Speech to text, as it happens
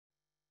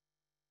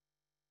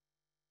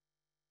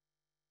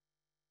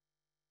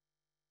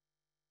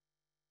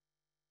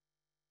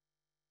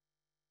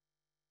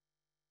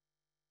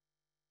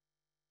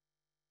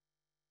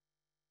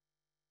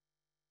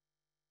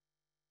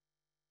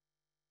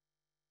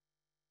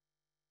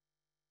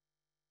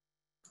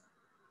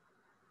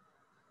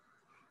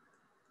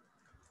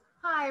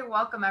Hi,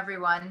 welcome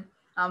everyone.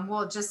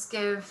 We'll just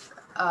give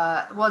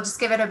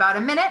it about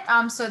a minute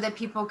so that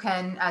people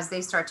can, as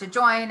they start to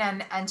join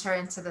and enter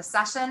into the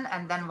session,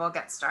 and then we'll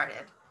get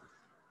started.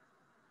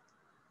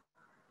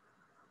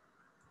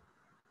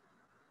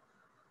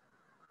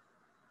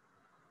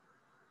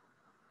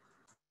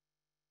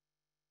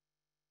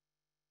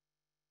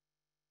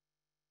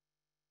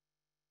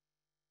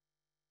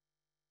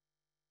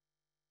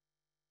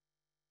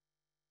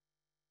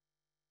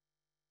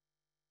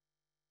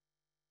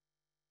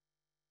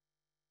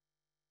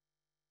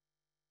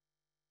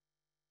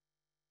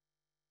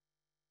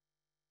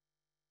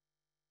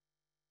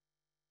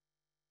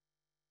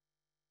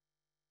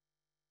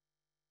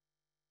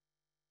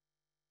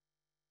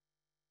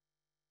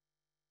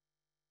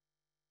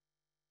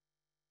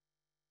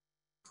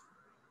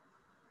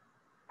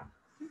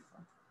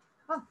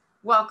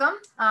 Welcome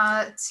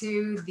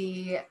to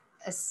the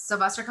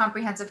Sylvester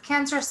Comprehensive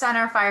Cancer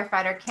Center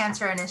Firefighter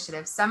Cancer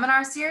Initiative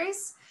Seminar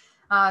Series.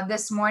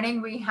 This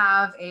morning we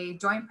have a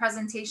joint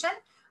presentation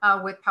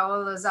with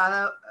Paola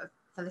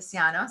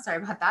Louzado-Feliciano,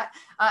 sorry about that,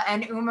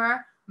 and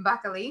Umer,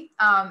 Bakali.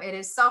 It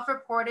is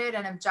self-reported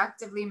and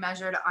objectively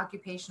measured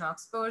occupational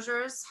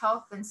exposures,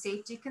 health and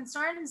safety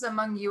concerns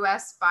among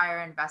US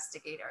fire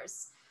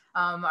investigators.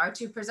 Our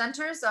two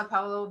presenters,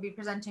 Paola will be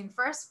presenting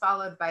first,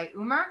 followed by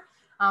Umer.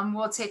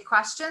 We'll take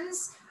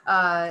questions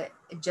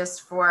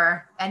just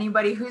for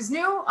anybody who's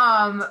new.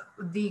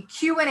 The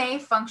Q&A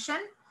function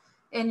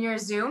in your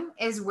Zoom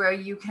is where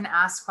you can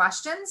ask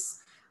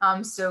questions.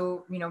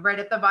 So, right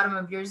at the bottom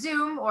of your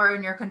Zoom or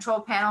in your control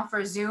panel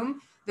for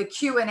Zoom, the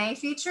Q&A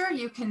feature,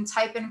 you can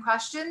type in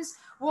questions.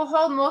 We'll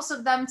hold most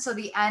of them till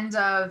the end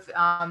of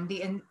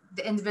the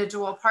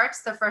individual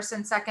parts, the first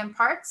and second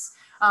parts.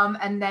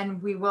 And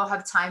then we will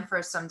have time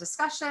for some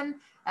discussion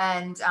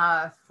and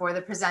for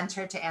the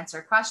presenter to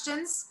answer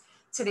questions.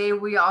 Today,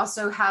 we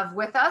also have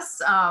with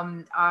us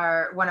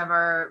one of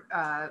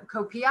our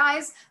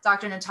co-PIs,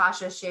 Dr.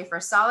 Natasha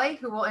Schaefer-Saleh,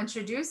 who will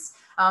introduce,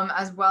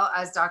 as well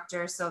as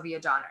Dr. Sylvia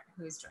Donner,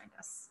 who has joined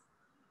us.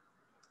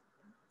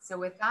 So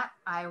with that,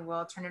 I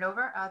will turn it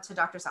over to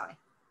Dr. Saleh.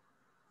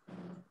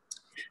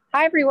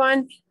 Hi,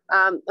 everyone.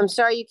 I'm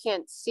sorry you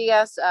can't see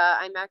us.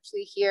 I'm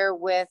actually here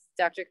with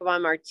Dr.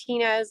 Kavan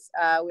Martinez.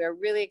 We are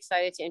really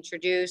excited to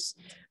introduce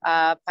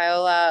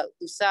Paola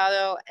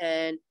Louzado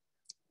and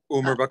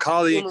Umer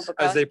Bakali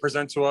as they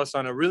present to us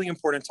on a really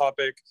important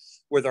topic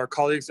with our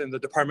colleagues in the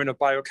Department of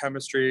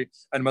Biochemistry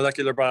and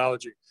Molecular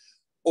Biology.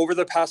 Over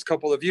the past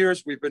couple of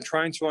years, we've been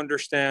trying to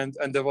understand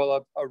and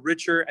develop a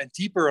richer and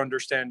deeper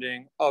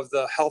understanding of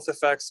the health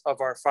effects of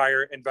our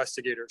fire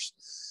investigators.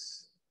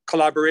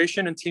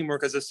 Collaboration and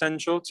teamwork is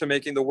essential to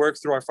making the work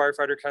through our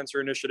Firefighter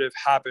Cancer Initiative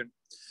happen.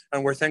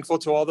 And we're thankful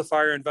to all the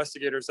fire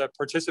investigators that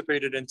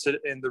participated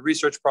in the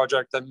research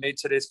project that made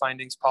today's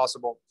findings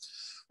possible.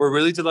 We're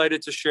really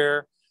delighted to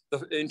share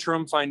the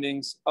interim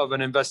findings of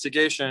an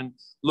investigation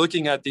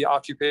looking at the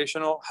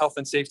occupational health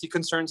and safety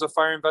concerns of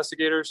fire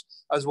investigators,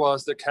 as well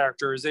as the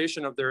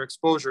characterization of their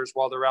exposures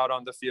while they're out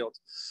on the field.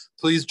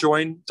 Please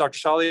join Dr.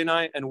 Saleh and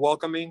I in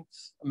welcoming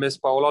Ms.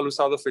 Paola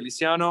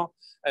Louzado-Feliciano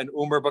and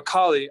Umer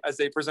Bakali as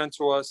they present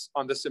to us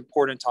on this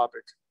important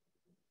topic.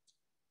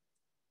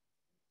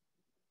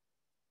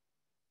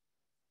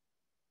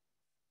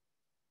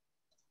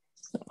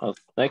 Oh,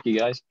 thank you,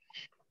 guys.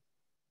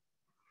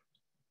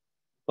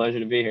 Pleasure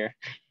to be here.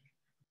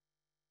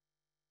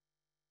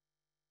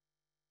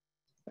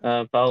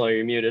 Paola,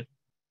 you're muted.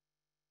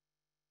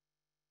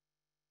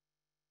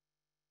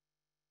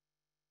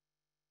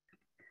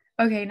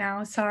 Okay,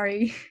 now,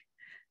 sorry.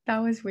 That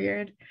was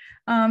weird.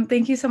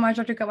 Thank you so much,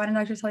 Dr. Kavan and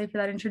Dr. Saleh, for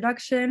that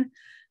introduction.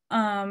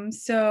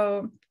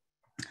 So,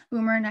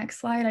 Umer, next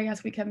slide. I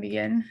guess we can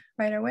begin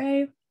right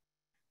away.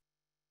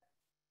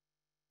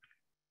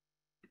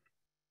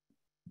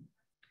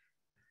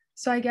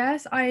 So I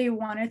guess I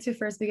wanted to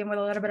first begin with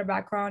a little bit of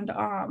background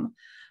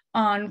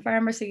on fire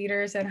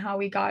investigators and how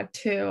we got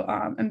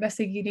to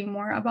investigating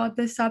more about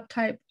this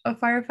subtype of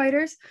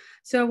firefighters.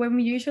 So when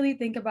we usually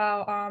think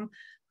about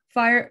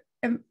fire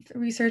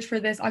research for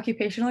this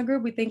occupational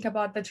group, we think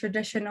about the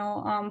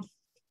traditional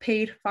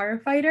paid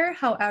firefighter.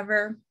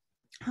 However,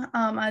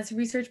 as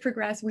research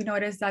progressed, we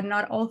noticed that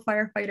not all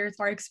firefighters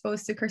are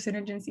exposed to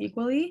carcinogens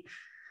equally.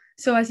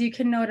 So as you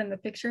can note in the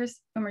pictures,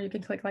 or you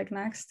can click like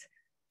next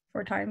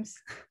 4 times.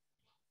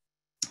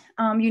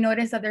 You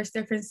notice that there's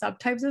different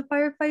subtypes of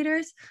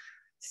firefighters.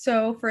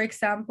 So for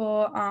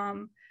example,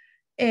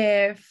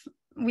 if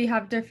we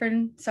have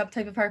different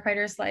subtypes of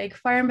firefighters like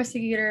fire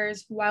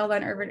investigators, wild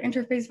and urban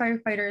interface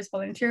firefighters,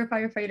 volunteer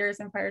firefighters,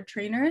 and fire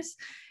trainers,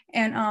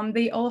 and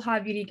they all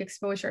have unique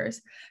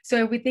exposures.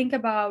 So if we think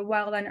about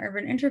wild and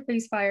urban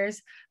interface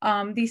fires,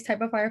 these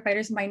type of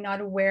firefighters might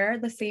not wear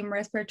the same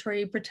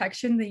respiratory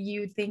protection that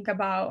you think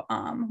about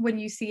when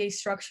you see a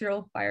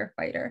structural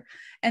firefighter,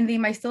 and they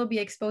might still be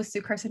exposed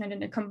to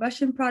carcinogenic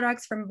combustion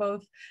products from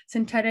both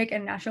synthetic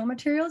and natural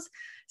materials.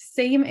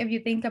 Same if you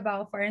think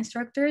about fire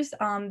instructors,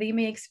 they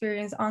may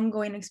experience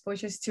ongoing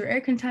exposures to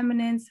air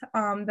contaminants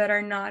that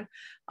are not,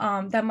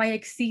 that might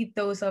exceed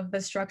those of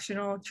the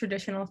structural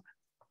traditional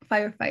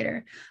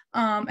firefighter.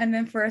 And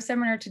then for our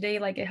seminar today,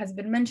 like it has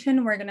been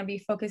mentioned, we're going to be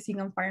focusing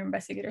on fire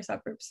investigator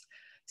subgroups.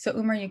 So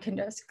Umer, you can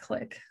just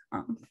click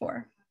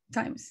 4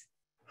 times.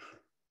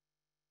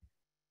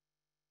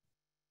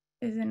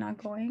 Is it not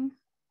going?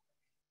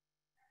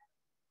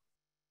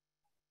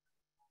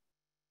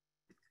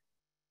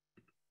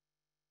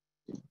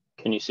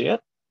 Can you see it?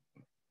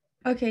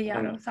 Okay,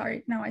 yeah, no,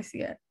 sorry, now I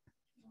see it.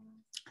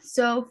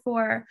 So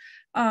for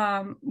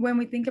when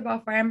we think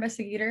about fire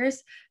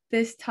investigators,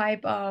 this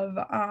type of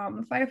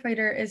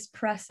firefighter is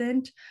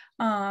present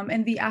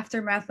in the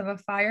aftermath of a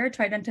fire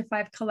to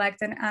identify,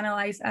 collect, and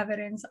analyze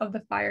evidence of the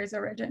fire's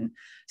origin.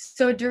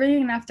 So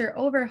during and after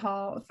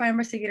overhaul, fire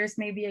investigators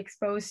may be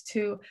exposed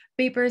to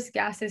vapors,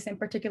 gases, and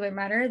particulate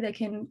matter that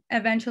can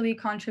eventually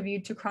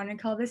contribute to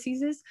chronic health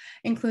diseases,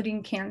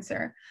 including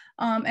cancer.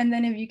 And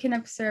then if you can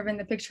observe in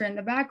the picture in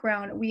the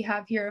background, we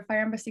have here a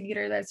fire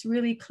investigator that's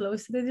really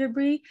close to the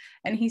debris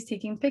and he's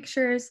taking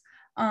pictures.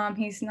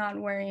 He's not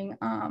wearing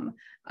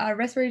a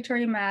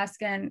respiratory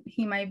mask and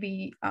he might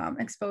be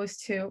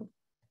exposed to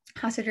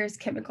hazardous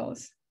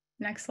chemicals.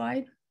 Next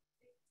slide.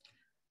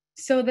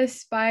 So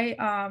despite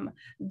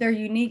their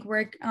unique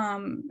work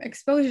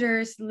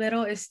exposures,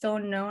 little is still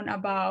known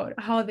about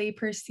how they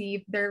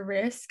perceive their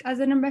risk as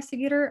an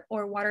investigator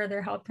or what are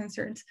their health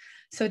concerns.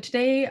 So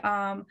today,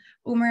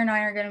 Umer and I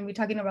are going to be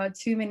talking about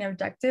 2 main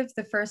objectives.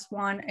 The first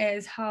one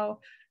is how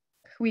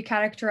we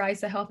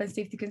characterize the health and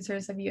safety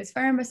concerns of U.S.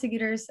 fire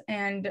investigators,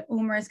 and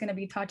Umer is going to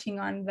be touching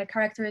on the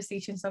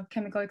characterizations of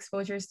chemical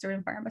exposures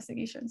during fire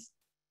investigations.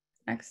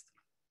 Next.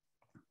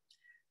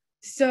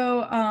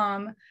 So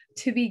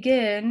to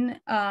begin,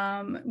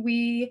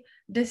 we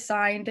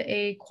designed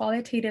a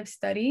qualitative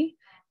study,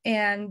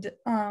 and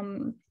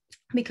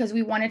because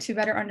we wanted to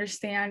better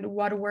understand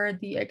what were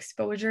the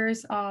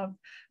exposures of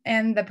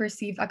and the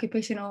perceived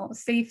occupational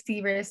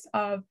safety risks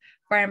of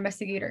fire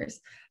investigators.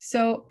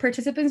 So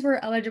participants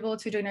were eligible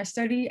to join our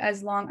study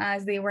as long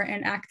as they were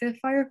an active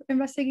fire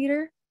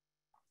investigator.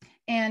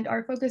 And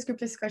our focus group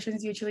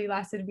discussions usually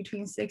lasted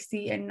between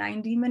 60 and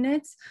 90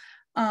 minutes.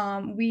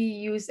 We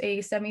use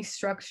a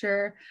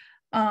semi-structured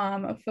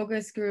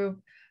focus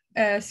group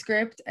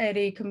script at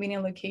a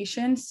convenient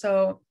location.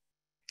 So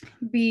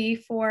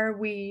before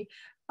we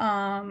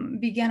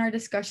began our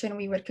discussion,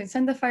 we would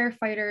consent the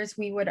firefighters.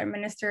 We would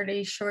administer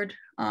a short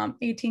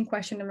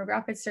 18-question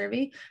demographic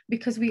survey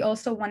because we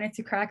also wanted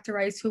to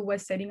characterize who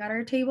was sitting at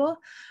our table.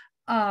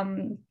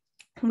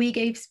 We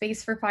gave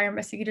space for fire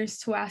investigators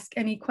to ask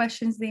any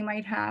questions they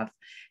might have.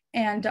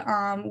 And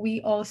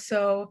we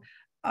also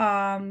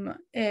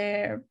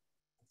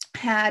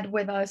had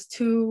with us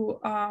 2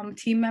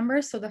 team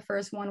members. So the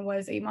first one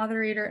was a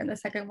moderator and the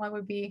second one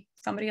would be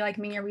somebody like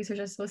me, a research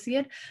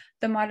associate.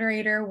 The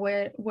moderator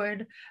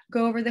would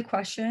go over the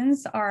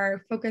questions.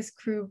 Our focus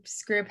group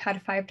script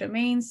had 5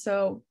 domains.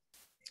 So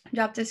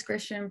job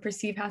description,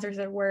 perceived hazards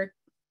at work,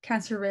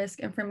 cancer risk,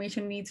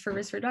 information needs for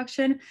risk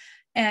reduction,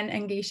 and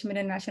engagement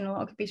in national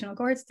occupational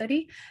cohort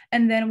study.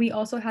 And then we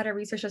also had a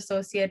research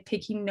associate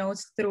taking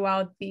notes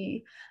throughout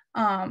the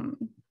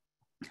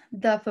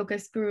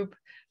focus group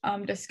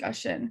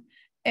discussion.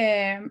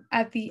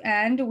 At the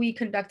end, we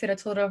conducted a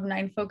total of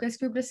 9 focus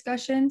group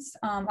discussions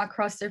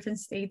across different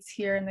states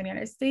here in the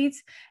United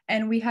States.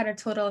 And we had a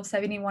total of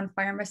 71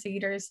 fire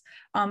investigators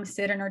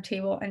sit on our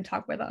table and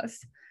talk with us.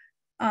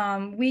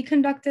 We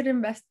conducted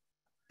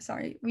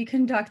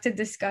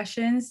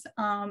discussions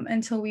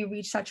until we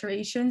reached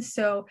saturation.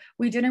 So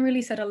we didn't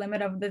really set a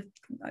limit of the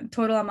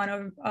total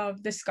amount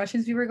of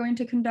discussions we were going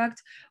to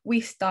conduct. We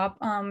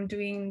stopped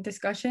doing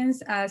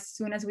discussions as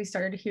soon as we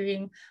started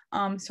hearing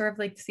sort of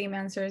like the same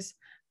answers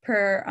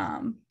per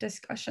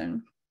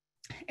discussion.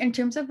 In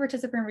terms of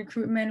participant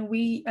recruitment,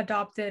 we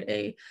adopted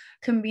a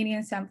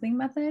convenient sampling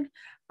method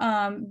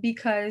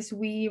because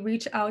we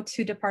reached out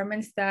to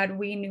departments that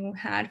we knew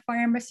had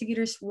fire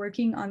investigators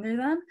working under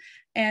them,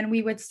 and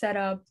we would set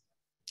up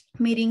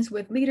meetings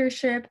with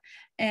leadership,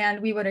 and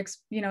we would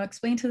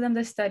explain to them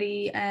the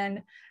study,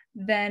 and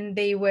then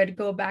they would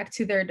go back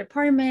to their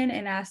department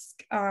and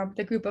ask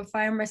the group of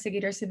fire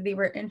investigators if they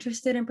were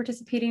interested in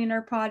participating in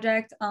our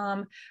project.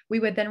 We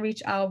would then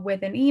reach out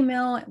with an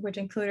email, which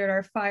included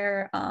our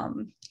fire,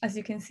 as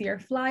you can see, our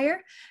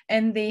flyer,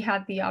 and they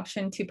had the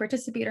option to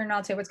participate or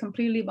not. So it was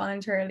completely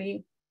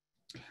voluntarily.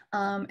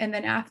 And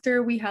then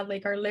after we had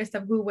like our list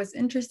of who was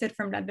interested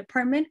from that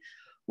department,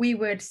 we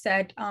would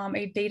set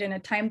a date and a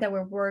time that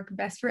would work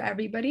best for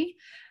everybody.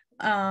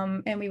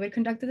 And we would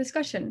conduct a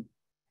discussion.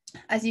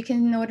 As you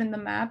can note in the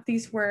map,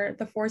 these were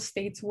the 4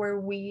 states where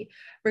we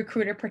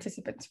recruited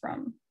participants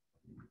from.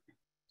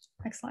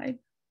 Next slide.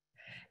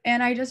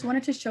 And I just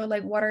wanted to show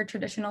like what our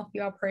traditional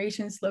field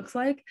operations looks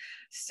like.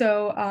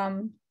 So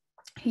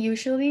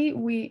usually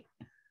we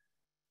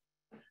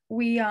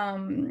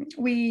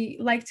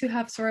like to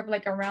have sort of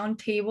like a round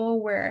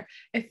table where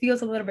it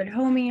feels a little bit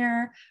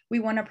homier. We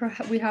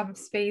have a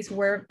space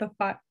where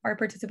our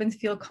participants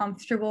feel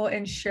comfortable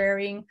in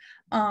sharing,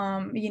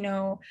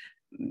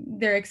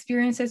 their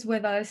experiences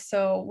with us.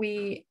 So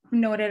we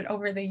noted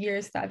over the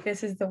years that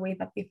this is the way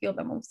that they feel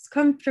the most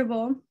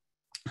comfortable.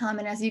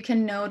 And as you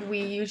can note, we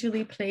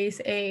usually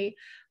place a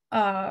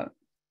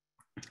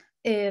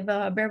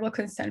variable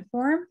consent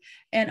form,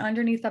 and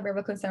underneath the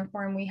variable consent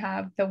form, we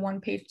have the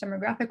one-page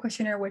demographic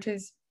questionnaire, which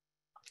is,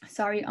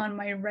 sorry, on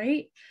my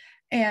right.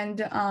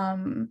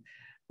 And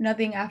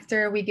nothing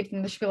after we give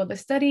them the spiel of the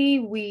study,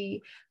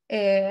 we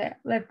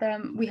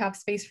we have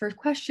space for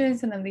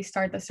questions, and then they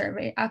start the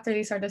survey. After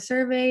they start the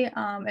survey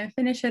and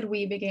finish it,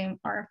 we begin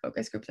our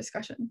focus group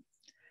discussion.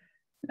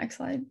 Next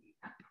slide.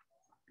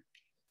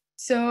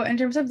 So in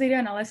terms of data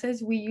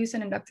analysis, we use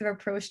an inductive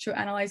approach to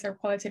analyze our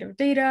qualitative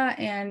data,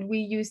 and we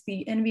use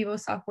the in vivo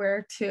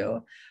software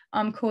to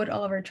code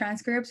all of our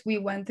transcripts. We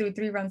went through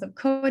 3 rounds of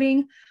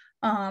coding.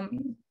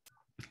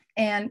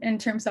 And in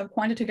terms of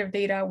quantitative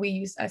data, we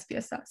use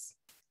SPSS.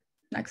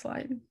 Next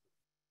slide.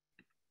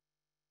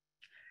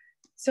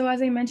 So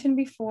as I mentioned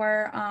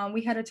before,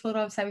 we had a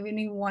total of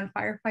 71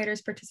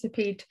 firefighters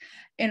participate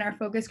in our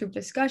focus group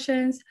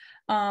discussions,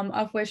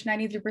 of which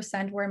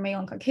 93% were male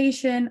and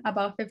Caucasian,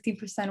 about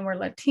 15% were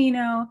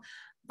Latino,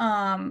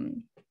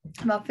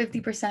 about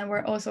 50%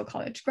 were also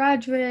college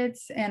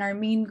graduates, and our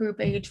mean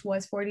group age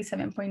was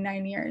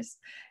 47.9 years.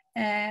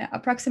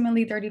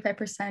 Approximately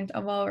 35%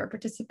 of all our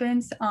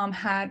participants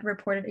had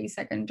reported a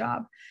second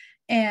job,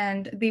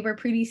 and they were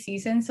pretty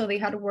seasoned, so they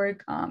had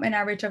worked an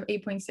average of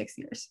 8.6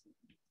 years.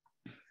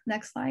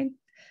 Next slide.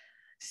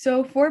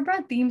 So 4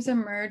 broad themes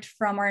emerged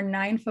from our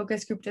 9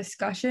 focus group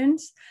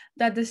discussions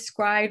that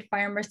described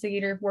fire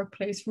investigator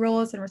workplace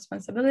roles and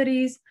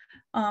responsibilities,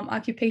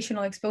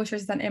 occupational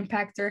exposures that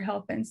impact their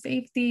health and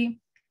safety,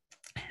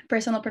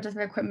 personal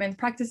protective equipment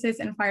practices,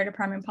 and fire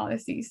department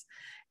policies,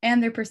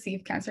 and their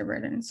perceived cancer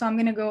burden. So I'm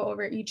going to go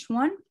over each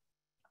one.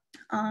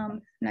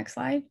 Next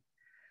slide.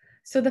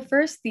 So the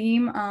first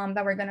theme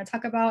that we're going to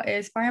talk about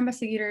is fire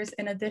investigators,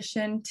 in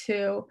addition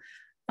to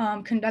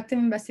conducting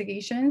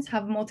investigations,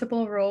 have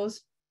multiple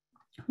roles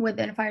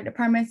within fire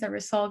departments that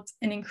result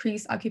in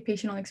increased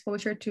occupational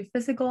exposure to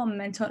physical,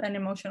 mental, and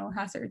emotional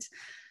hazards.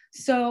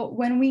 So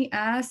when we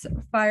ask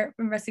fire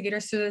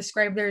investigators to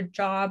describe their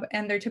job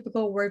and their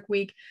typical work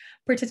week,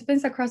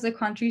 participants across the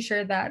country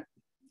share that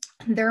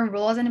their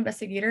role as an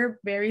investigator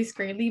varies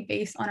greatly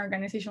based on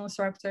organizational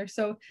structure.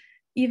 So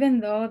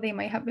even though they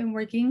might have been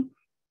working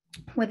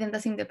within the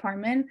same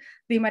department,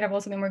 they might have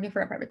also been working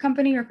for a private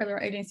company or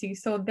federal agency.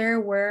 So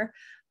there were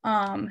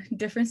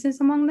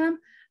differences among them.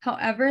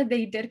 However,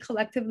 they did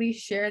collectively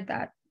share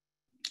that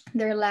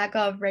their lack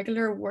of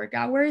regular work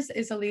hours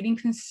is a leading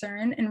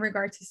concern in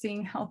regard to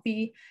staying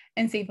healthy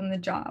and safe on the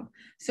job.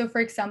 So for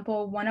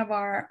example, one of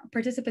our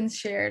participants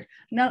shared,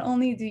 not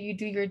only do you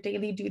do your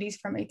daily duties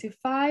from 8 to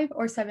 5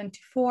 or 7 to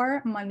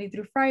 4, Monday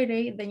through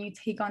Friday, then you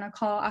take on a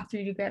call after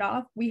you get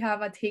off. We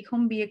have a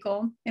take-home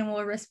vehicle and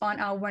we'll respond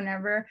out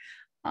whenever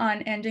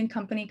an engine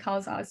company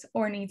calls us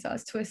or needs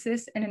us to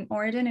assist in an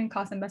origin and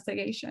cause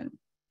investigation.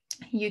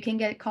 You can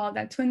get called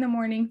at 2 in the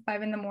morning,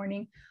 5 in the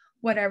morning,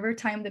 whatever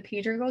time the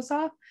pager goes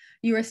off,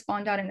 you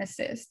respond out and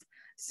assist.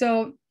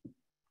 So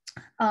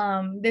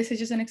this is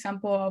just an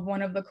example of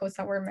one of the codes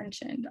that were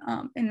mentioned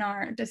in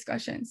our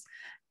discussions.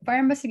 Fire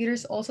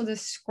investigators also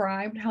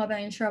described how the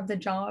nature of the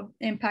job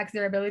impacts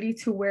their ability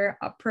to wear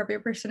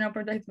appropriate personal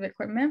protective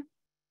equipment.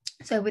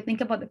 So if we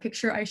think about the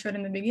picture I showed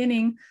in the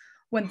beginning,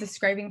 when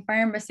describing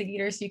fire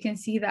investigators, you can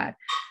see that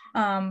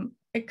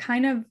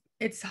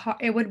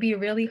it would be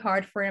really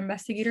hard for an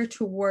investigator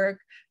to wear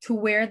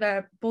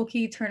the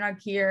bulky turnout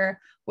gear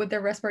with the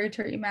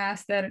respiratory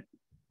mask that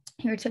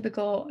your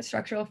typical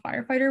structural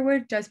firefighter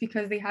would, just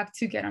because they have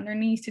to get on their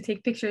knees to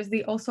take pictures.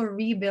 They also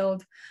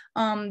rebuild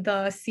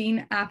the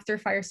scene after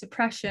fire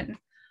suppression.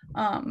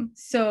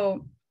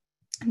 So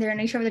the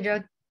nature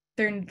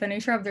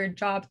of their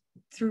job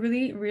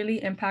truly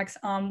really impacts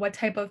what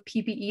type of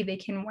PPE they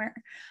can wear.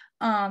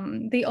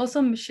 They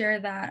also share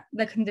that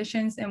the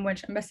conditions in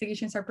which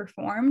investigations are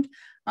performed,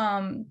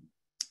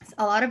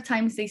 a lot of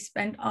times they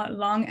spend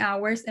long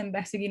hours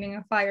investigating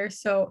a fire.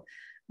 So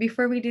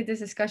before we did these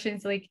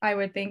discussions, like I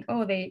would think,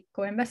 oh, they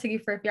go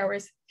investigate for a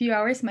few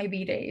hours might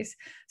be days.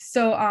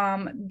 So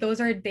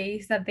those are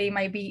days that they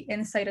might be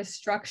inside a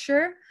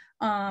structure,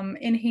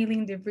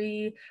 inhaling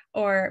debris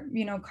or,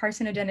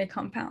 carcinogenic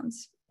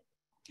compounds.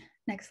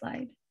 Next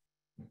slide.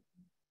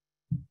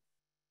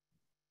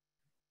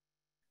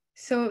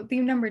 So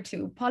theme number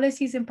 2,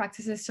 policies and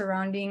practices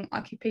surrounding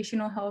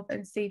occupational health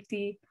and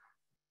safety.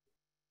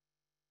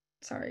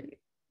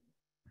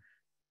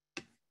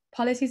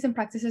 Policies and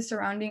practices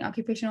surrounding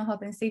occupational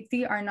health and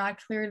safety are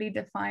not clearly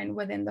defined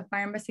within the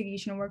fire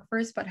investigation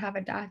workforce, but have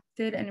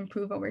adapted and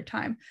improved over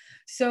time.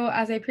 So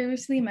as I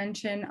previously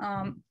mentioned,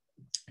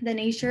 the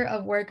nature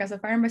of work as a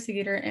fire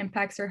investigator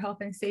impacts their health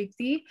and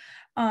safety,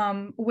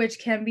 which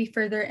can be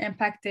further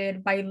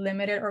impacted by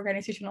limited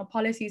organizational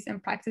policies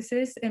and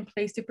practices in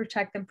place to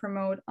protect and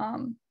promote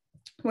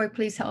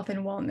workplace health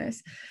and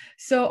wellness.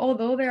 So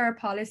although there are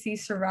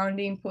policies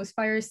surrounding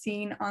post-fire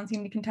scene,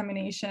 on-scene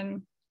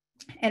decontamination,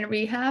 and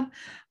rehab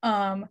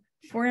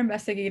for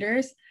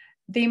investigators,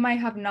 they might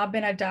have not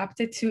been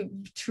adapted to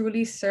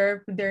truly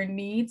serve their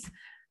needs,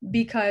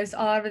 because a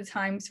lot of the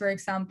times, for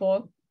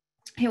example,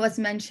 it was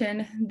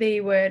mentioned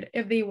they would,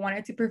 if they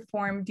wanted to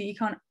perform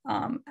decon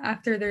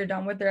after they're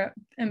done with their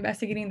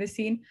investigating the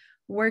scene,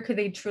 where could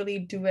they truly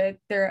do it?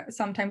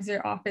 Sometimes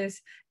their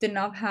office did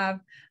not have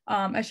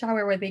a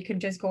shower where they could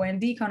just go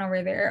and decon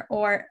over there,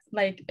 or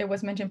like it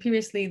was mentioned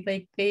previously,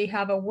 like they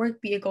have a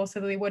work vehicle so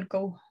they would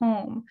go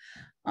home.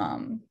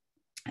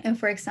 And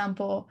for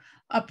example,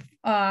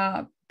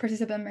 a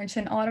participant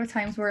mentioned a lot of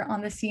times we're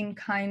on the scene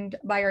kind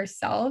by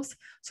ourselves,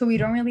 so we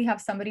don't really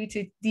have somebody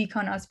to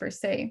decon us per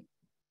se.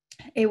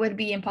 It would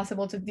be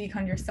impossible to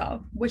decon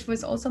yourself, which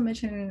was also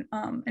mentioned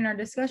in our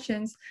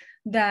discussions,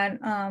 that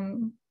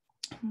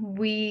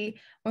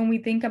when we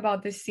think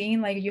about the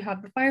scene, like you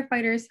have the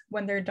firefighters,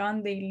 when they're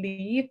done, they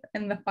leave,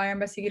 and the fire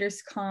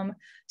investigators come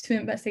to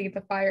investigate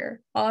the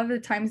fire. All of the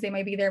times they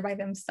might be there by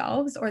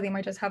themselves, or they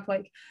might just have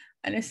like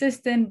an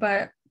assistant,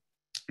 but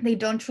they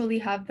don't truly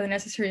have the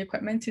necessary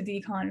equipment to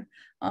decon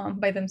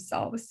by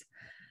themselves.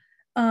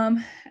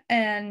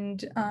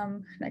 Next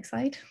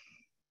slide.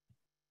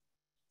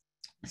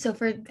 So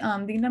for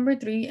the number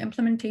 3,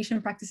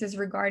 implementation practices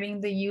regarding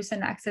the use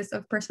and access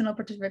of personal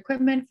protective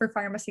equipment for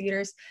fire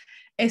investigators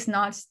is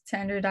not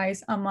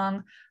standardized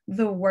among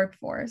the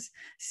workforce.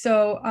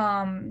 So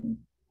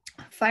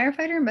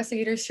firefighter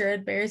investigators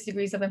shared various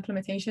degrees of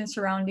implementation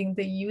surrounding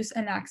the use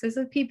and access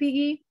of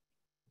PPE.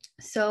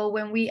 So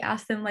when we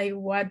asked them, like,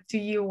 what do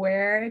you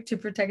wear to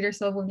protect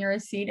yourself when you're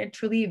at scene, it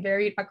truly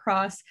varied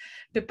across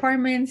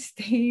departments,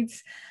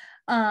 states,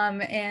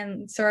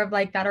 and sort of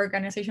like that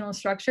organizational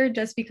structure,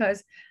 just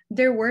because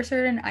there were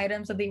certain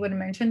items that they would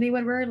mention they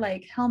would wear,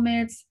 like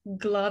helmets,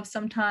 gloves,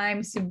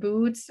 sometimes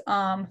boots,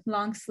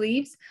 long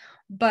sleeves,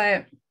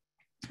 but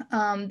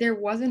there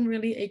wasn't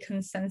really a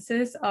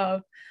consensus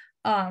of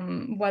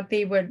what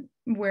they would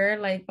wear,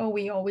 like, oh,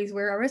 we always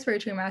wear a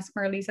respiratory mask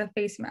or at least a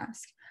face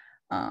mask.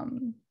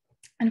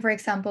 And for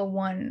example,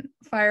 one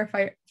fire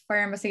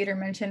investigator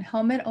mentioned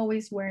helmet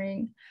always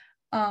wearing,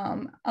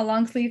 a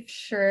long sleeve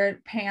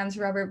shirt, pants,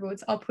 rubber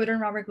boots. I'll put on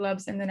rubber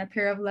gloves and then a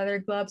pair of leather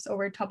gloves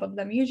over top of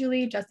them,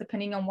 usually, just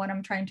depending on what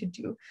I'm trying to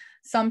do.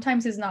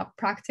 Sometimes it's not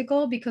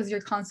practical because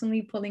you're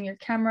constantly pulling your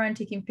camera and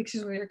taking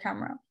pictures with your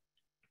camera.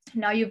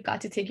 Now you've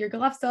got to take your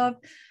gloves off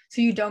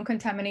so you don't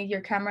contaminate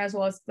your camera as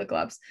well as the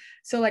gloves.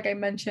 So like I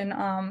mentioned,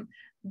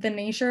 the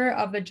nature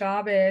of the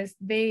job is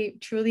they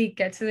truly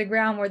get to the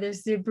ground where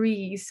there's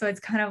debris. So it's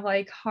kind of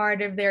like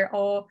hard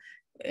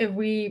if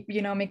we,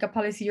 make a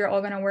policy, you're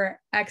all going to wear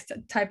X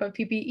type of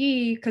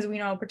PPE because we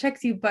know it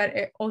protects you, but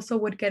it also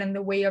would get in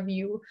the way of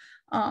you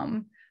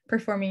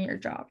performing your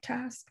job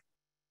task.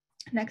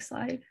 Next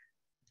slide.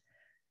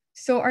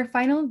 So our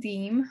final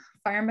theme,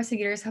 fire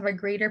investigators have a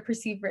greater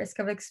perceived risk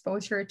of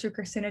exposure to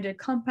carcinogenic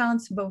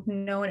compounds, both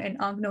known and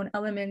unknown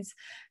elements,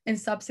 and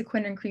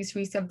subsequent increased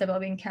risk of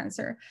developing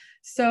cancer.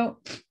 So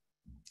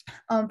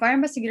fire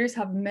investigators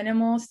have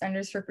minimal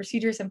standards for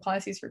procedures and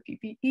policies for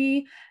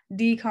PPE,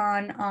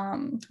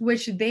 decon,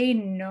 which they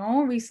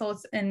know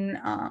results in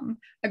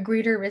a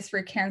greater risk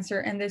for cancer.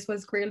 And this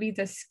was greatly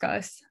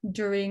discussed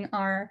during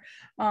our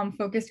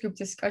focus group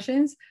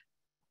discussions.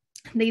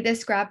 They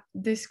describe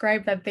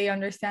that they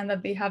understand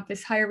that they have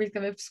this higher risk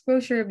of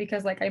exposure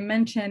because, like I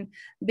mentioned,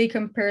 they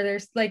compare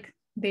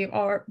they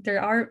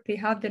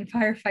have been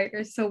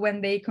firefighters. So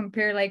when they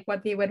compare like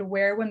what they would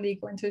wear when they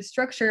go into a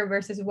structure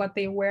versus what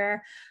they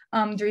wear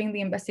during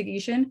the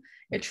investigation,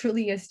 it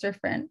truly is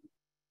different.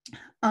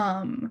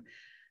 And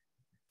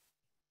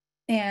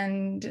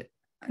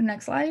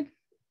next slide.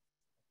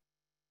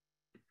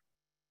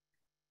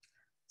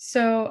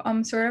 So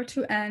sort of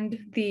to end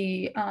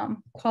the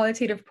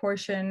qualitative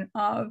portion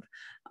of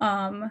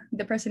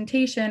the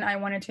presentation, I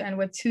wanted to end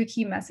with 2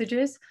 key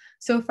messages.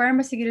 So fire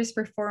investigators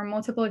perform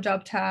multiple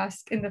job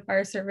tasks in the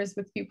fire service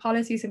with few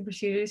policies and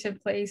procedures in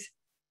place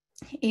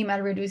aim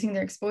at reducing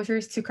their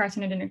exposures to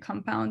carcinogenic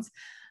compounds.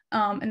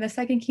 And the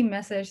second key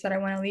message that I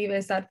want to leave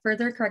is that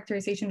further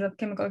characterization of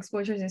chemical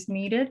exposures is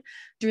needed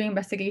during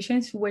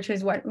investigations, which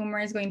is what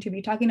Umer is going to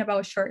be talking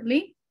about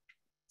shortly.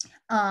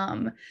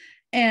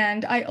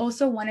 And I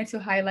also wanted to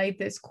highlight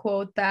this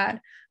quote that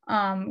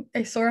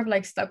it sort of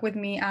like stuck with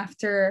me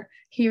after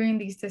hearing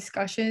these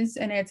discussions,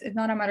 and it's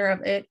not a matter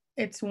of it,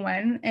 it's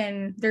when,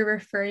 and they're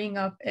referring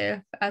of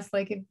if as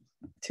like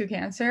to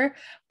cancer,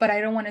 but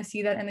I don't want to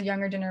see that in the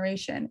younger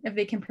generation. If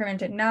they can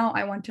prevent it now,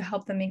 I want to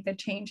help them make the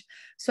change.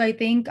 So I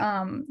think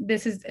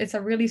it's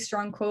a really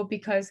strong quote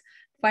because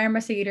fire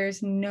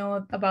investigators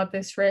know about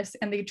this risk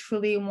and they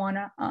truly want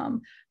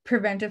to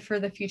prevent it for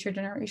the future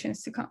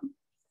generations to come.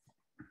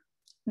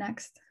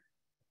 Next.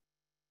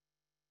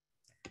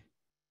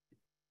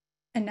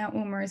 And now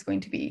Umer is going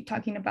to be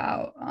talking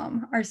about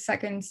our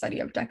second study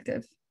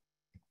objective.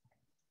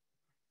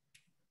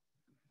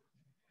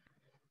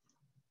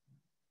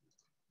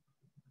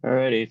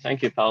 Alrighty,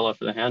 thank you, Paola,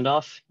 for the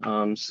handoff.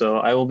 So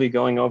I will be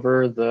going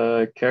over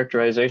the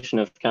characterization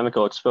of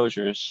chemical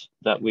exposures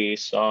that we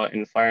saw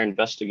in fire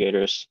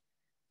investigators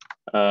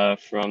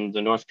from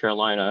the North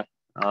Carolina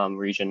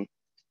region.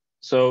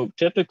 So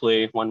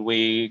typically when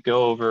we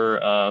go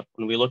over,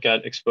 when we look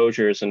at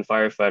exposures in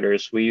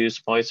firefighters, we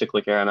use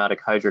polycyclic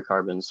aromatic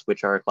hydrocarbons,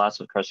 which are a class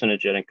of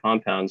carcinogenic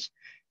compounds,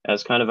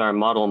 as kind of our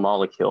model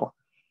molecule.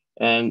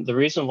 And the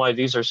reason why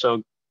these are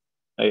so,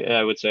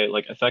 I would say,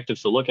 like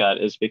effective to look at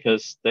is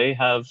because they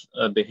have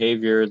a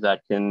behavior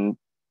that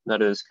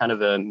is kind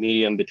of a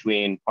medium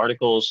between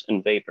particles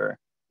and vapor,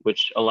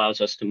 which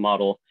allows us to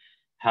model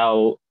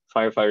how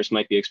firefighters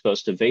might be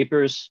exposed to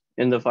vapors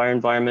in the fire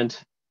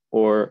environment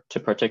or to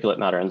particulate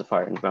matter in the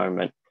fire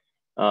environment.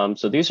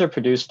 So these are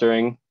produced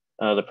during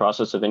the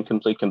process of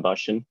incomplete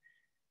combustion.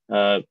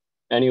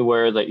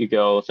 Anywhere that you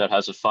go that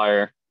has a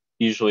fire,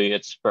 usually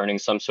it's burning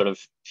some sort of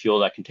fuel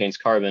that contains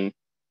carbon.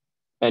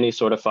 Any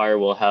sort of fire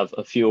will have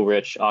a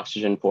fuel-rich,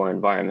 oxygen-poor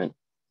environment.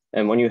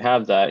 And when you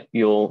have that,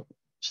 you'll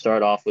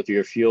start off with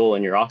your fuel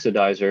and your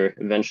oxidizer,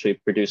 eventually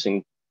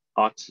producing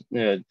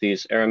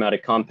these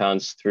aromatic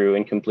compounds through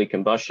incomplete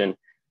combustion,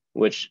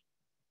 which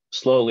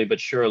slowly but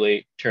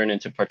surely turn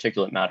into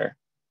particulate matter.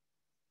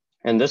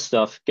 And this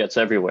stuff gets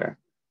everywhere.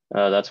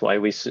 That's why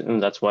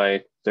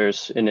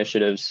there's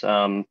initiatives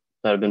that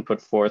have been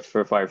put forth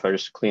for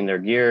firefighters to clean their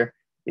gear.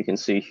 You can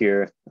see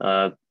here,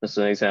 this is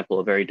an example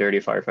of very dirty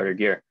firefighter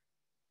gear.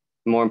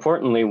 More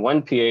importantly,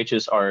 when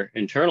pHs are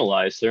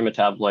internalized, their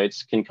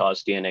metabolites can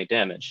cause DNA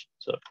damage.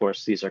 So of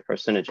course, these are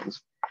carcinogens.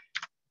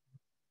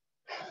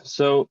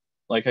 So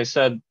like I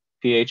said,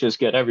 pHs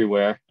get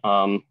everywhere.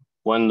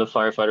 When the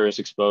firefighter is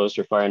exposed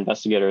or fire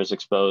investigator is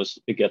exposed,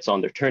 it gets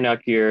on their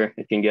turnout gear,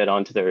 it can get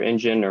onto their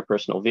engine or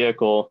personal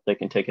vehicle, they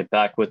can take it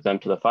back with them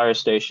to the fire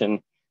station,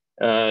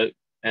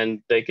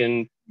 and they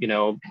can,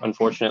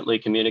 unfortunately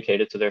communicate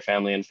it to their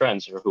family and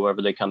friends or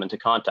whoever they come into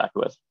contact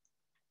with.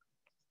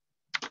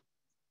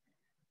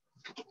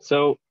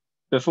 So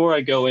before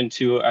I go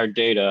into our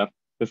data,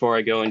 before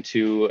I go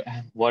into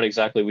what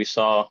exactly we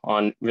saw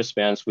on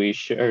wristbands we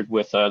shared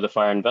with the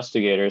fire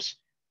investigators,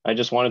 I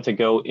just wanted to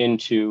go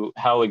into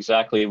how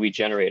exactly we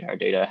generate our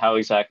data. How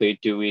exactly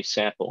do we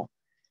sample?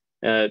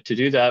 To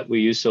do that,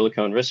 we use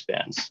silicone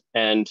wristbands.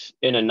 And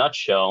in a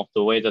nutshell,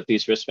 the way that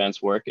these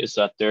wristbands work is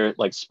that they're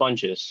like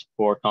sponges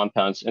for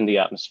compounds in the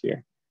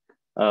atmosphere.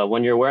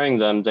 When you're wearing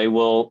them, they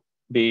will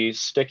be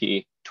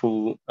sticky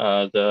to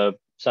the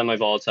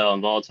semi-volatile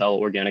and volatile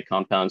organic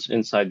compounds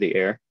inside the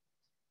air.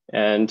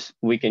 And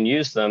we can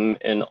use them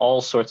in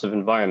all sorts of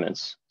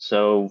environments.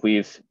 So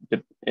we've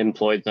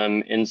employed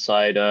them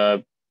inside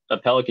a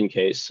Pelican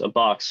case, a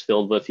box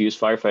filled with used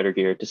firefighter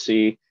gear to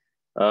see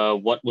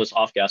what was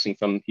off-gassing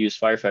from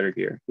used firefighter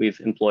gear. We've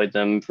employed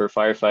them for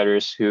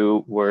firefighters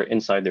who were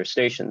inside their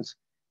stations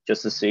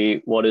just to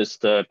see what is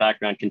the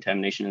background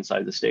contamination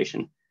inside the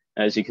station.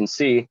 As you can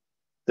see,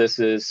 this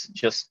is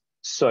just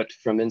soot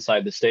from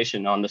inside the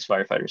station on this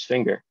firefighter's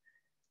finger.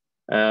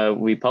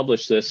 We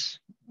published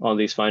all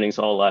these findings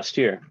all last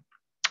year.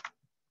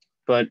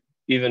 But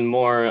even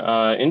more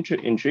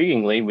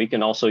intriguingly, we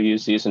can also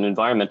use these in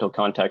environmental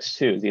contexts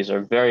too. These are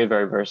very,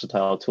 very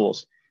versatile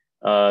tools.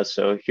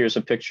 So here's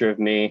a picture of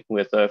me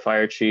with a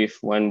fire chief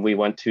when we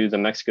went to the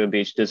Mexico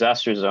Beach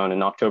disaster zone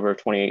in October of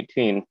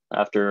 2018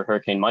 after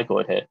Hurricane Michael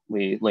had hit.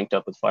 We linked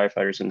up with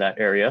firefighters in that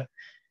area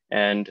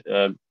and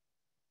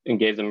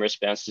gave them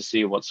wristbands to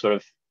see what sort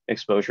of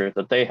exposure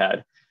that they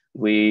had.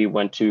 We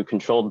went to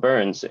controlled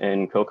burns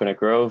in Coconut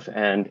Grove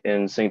and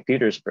in St.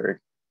 Petersburg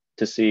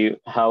to see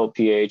how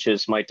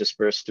pHs might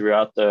disperse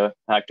throughout the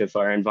active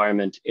fire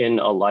environment in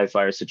a live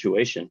fire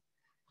situation.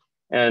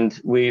 And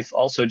we've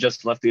also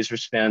just left these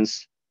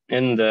wristbands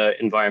in the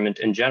environment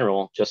in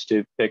general, just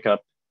to pick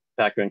up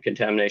background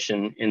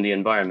contamination in the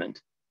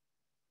environment.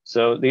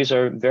 So these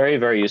are very,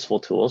 very useful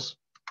tools.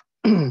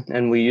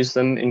 And we use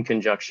them in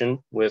conjunction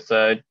with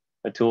a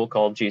tool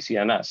called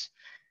GCMS.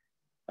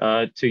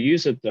 To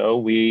use it though,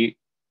 we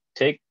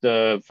take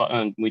the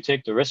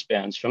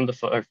wristbands from the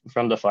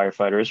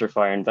firefighters or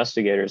fire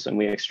investigators and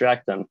we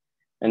extract them.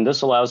 And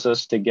this allows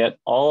us to get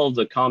all of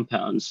the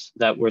compounds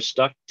that were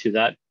stuck to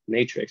that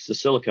matrix, the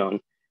silicone,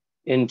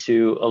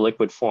 into a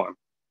liquid form.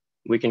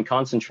 We can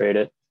concentrate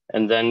it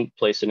and then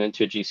place it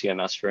into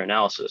GCMS for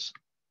analysis.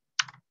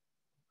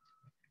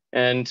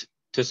 And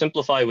to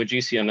simplify what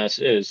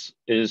GCMS is,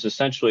 it is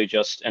essentially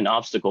just an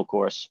obstacle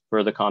course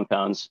for the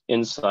compounds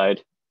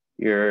inside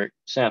your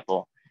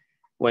sample.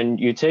 When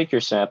you take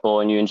your sample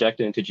and you inject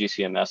it into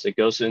GCMS, it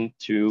goes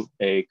into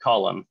a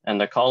column,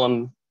 and the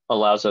column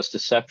allows us to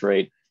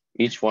separate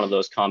each one of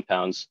those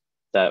compounds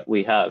that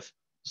we have.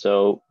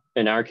 So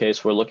in our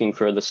case, we're looking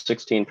for the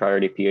 16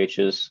 priority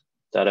pHs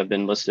that have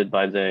been listed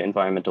by the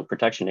Environmental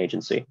Protection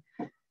Agency.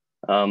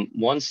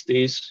 Once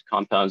these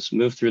compounds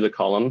move through the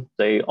column,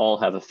 they all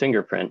have a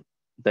fingerprint.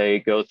 They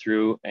go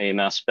through a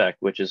mass spec,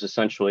 which is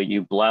essentially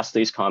you blast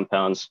these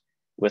compounds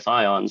with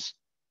ions,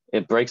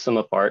 it breaks them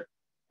apart,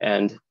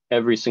 and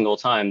every single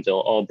time they'll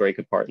all break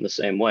apart in the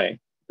same way.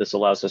 This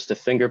allows us to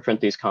fingerprint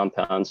these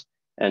compounds,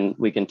 and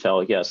we can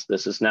tell, yes,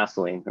 this is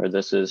naphthalene, or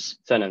this is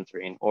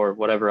phenanthrene, or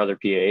whatever other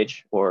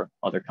pH or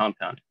other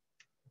compound.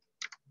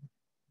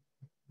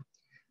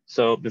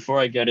 So before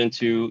I get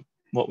into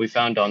what we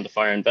found on the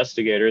fire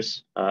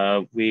investigators,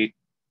 we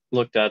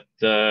looked at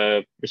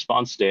the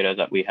response data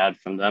that we had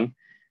from them.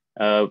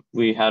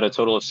 We had a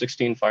total of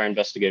 16 fire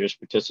investigators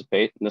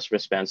participate in this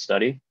wristband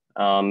study,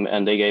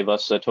 and they gave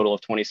us a total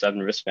of 27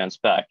 wristbands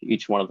back,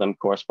 each one of them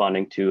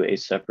corresponding to a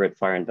separate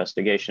fire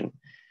investigation.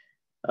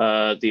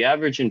 The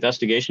average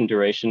investigation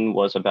duration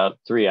was about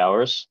 3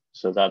 hours.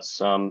 So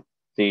that's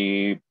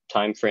the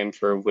time frame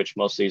for which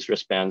most of these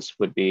wristbands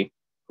would be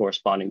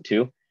corresponding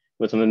to,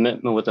 with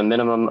a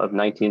minimum of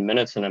 19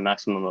 minutes and a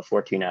maximum of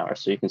 14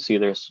 hours. So you can see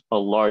there's a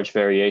large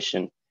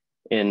variation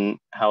in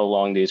how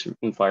long these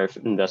fire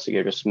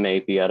investigators may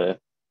be at a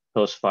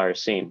post-fire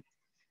scene.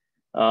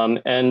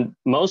 And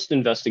most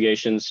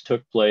investigations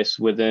took place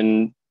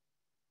within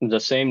the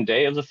same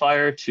day of the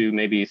fire to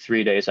maybe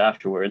 3 days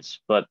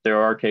afterwards, but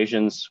there are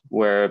occasions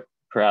where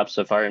perhaps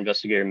a fire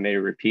investigator may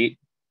repeat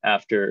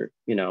after,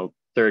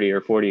 30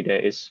 or 40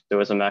 days. There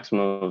was a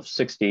maximum of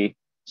 60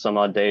 some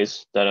odd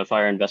days that a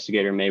fire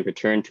investigator may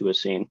return to a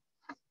scene.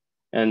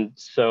 And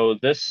so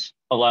this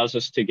allows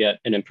us to get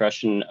an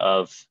impression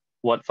of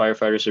what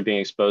firefighters are being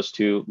exposed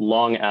to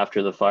long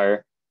after the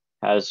fire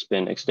has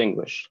been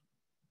extinguished.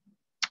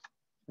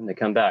 And they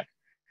come back.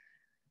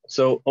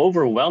 So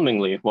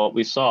overwhelmingly, what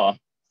we saw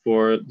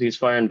for these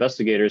fire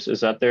investigators is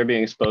that they're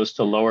being exposed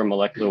to lower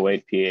molecular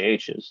weight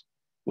PAHs,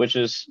 which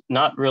is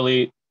not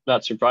really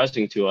that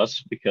surprising to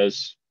us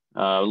because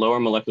lower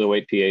molecular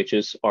weight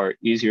PAHs are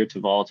easier to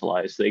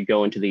volatilize. They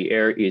go into the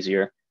air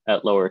easier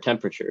at lower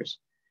temperatures.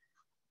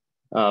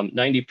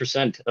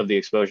 90% of the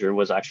exposure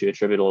was actually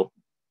attributable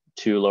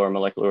to lower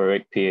molecular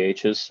weight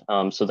PAHs.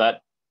 So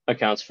that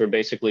accounts for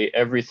basically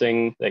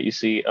everything that you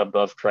see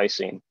above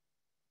chrysene.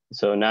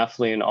 So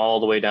naphthalene all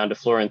the way down to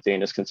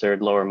fluoranthene is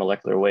considered lower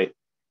molecular weight.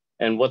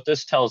 And what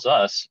this tells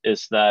us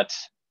is that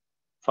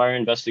fire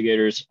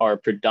investigators are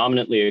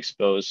predominantly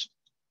exposed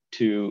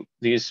to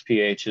these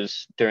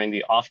pHs during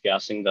the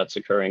off-gassing that's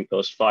occurring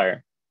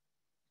post-fire.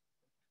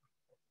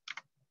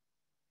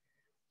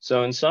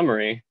 So in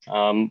summary,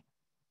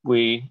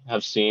 we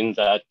have seen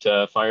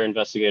that fire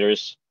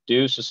investigators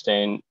do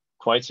sustain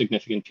quite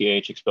significant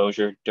pH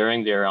exposure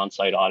during their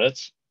on-site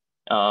audits.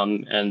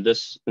 And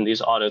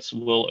these audits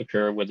will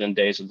occur within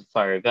days of the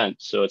fire event.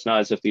 So it's not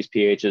as if these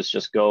pHs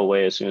just go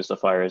away as soon as the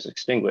fire is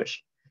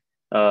extinguished.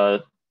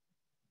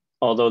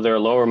 Although they're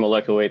lower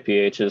molecular weight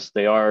pHs,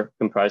 they are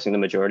comprising the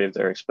majority of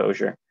their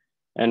exposure.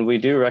 And we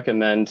do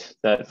recommend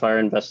that fire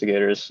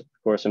investigators,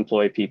 of course,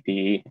 employ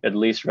PPE, at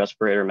least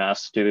respirator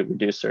masks, to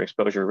reduce their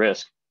exposure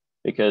risk,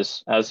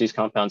 because as these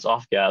compounds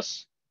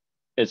off-gas,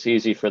 it's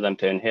easy for them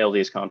to inhale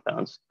these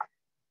compounds.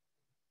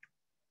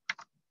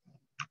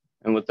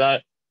 And with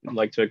that, I'd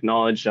like to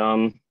acknowledge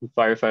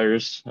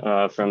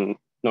firefighters from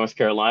North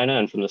Carolina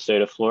and from the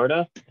state of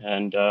Florida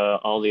and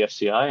all the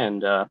FCI,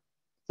 and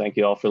thank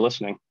you all for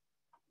listening.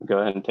 Go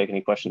ahead and take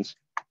any questions.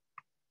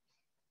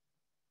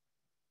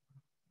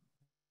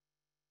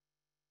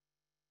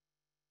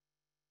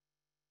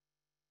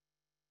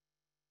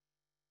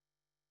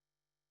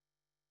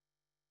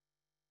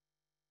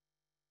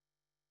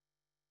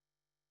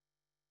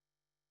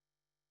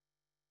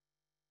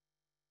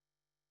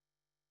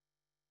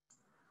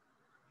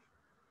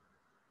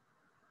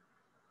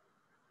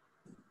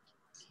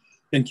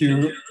 Thank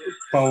you,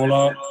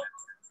 Paola.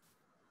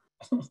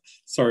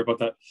 Sorry about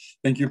that.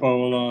 Thank you,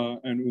 Paola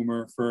and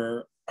Umer,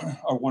 for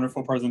a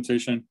wonderful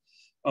presentation.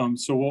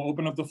 So we'll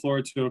open up the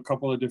floor to a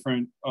couple of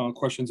different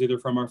questions, either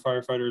from our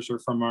firefighters or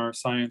from our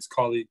science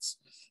colleagues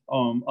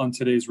on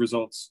today's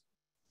results.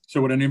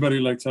 So would anybody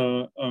like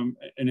to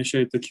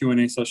initiate the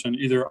Q&A session,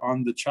 either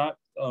on the chat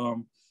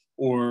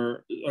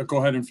or go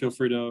ahead and feel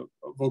free to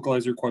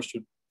vocalize your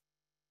question.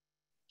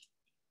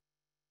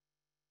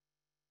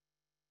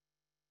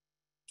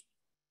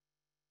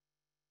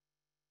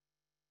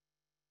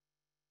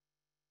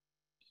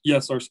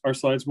 Yes, our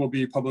slides will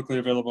be publicly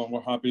available, and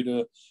we're happy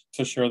to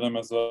share them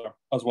as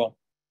well.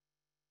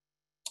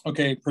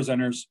 Okay,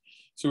 presenters.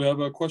 So we have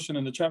a question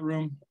in the chat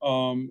room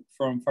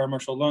from Fire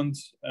Marshal Lund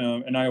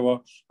in Iowa.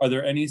 Are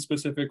there any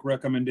specific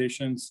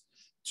recommendations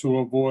to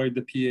avoid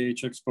the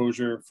pH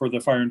exposure for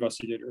the fire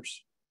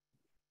investigators?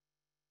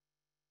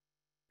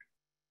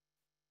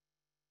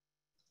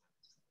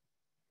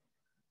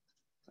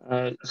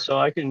 So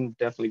I can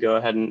definitely go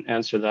ahead and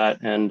answer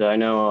that. And I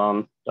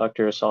know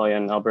Dr. Asali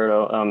and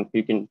Alberto,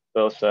 you can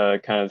both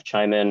kind of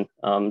chime in.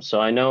 So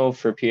I know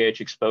for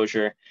pH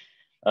exposure,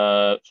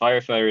 structural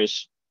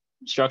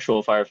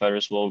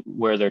firefighters will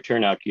wear their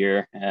turnout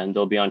gear and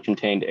they'll be on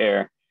contained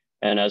air.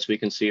 And as we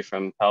can see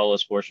from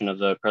Paola's portion of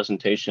the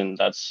presentation,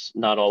 that's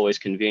not always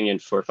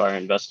convenient for fire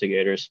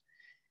investigators.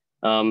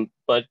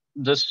 But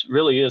this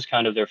really is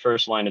kind of their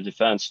first line of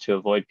defense to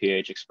avoid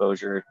pH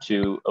exposure,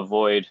 to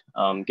avoid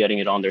getting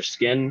it on their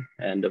skin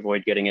and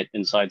avoid getting it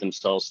inside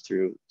themselves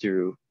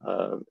through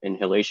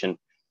inhalation.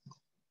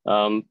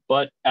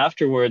 But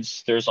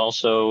afterwards, there's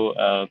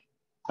also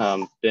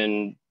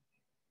been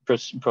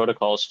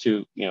protocols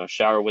to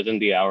shower within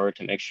the hour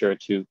to make sure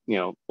to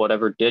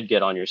whatever did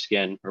get on your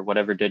skin or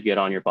whatever did get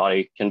on your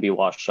body can be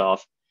washed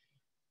off,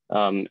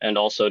 and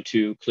also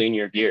to clean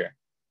your gear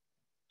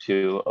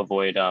to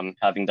avoid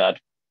having that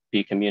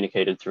be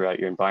communicated throughout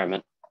your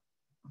environment.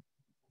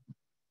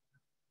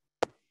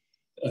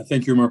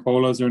 Thank you,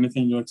 Paola. Is there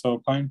anything you'd like to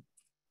opine?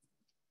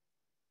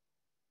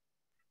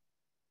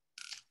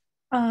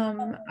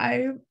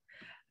 I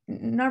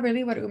not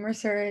really what Umer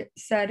sir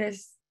said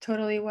is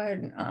totally what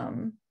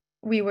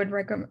we would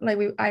recommend. Like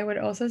I would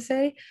also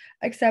say,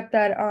 except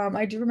that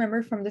I do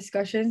remember from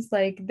discussions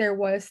like there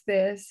was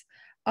this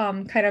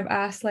kind of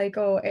ask like,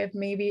 oh, if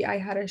maybe I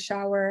had a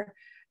shower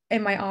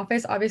in my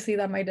office. Obviously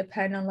that might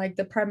depend on like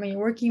the department you're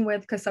working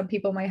with, because some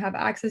people might have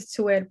access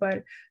to it,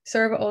 but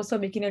sort of also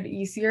making it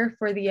easier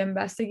for the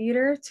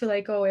investigator to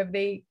like, oh, if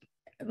they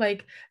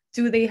like,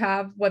 do they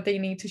have what they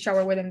need to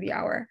shower within the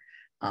hour.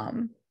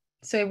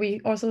 So we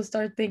also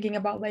start thinking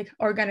about like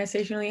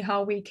organizationally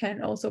how we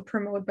can also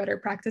promote better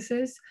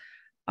practices.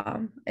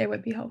 It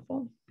would be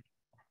helpful.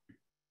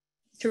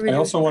 I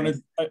also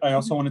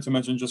wanted to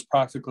mention just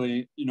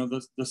practically, you know,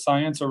 the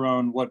science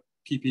around what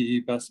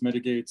PPE best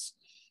mitigates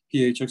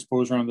pH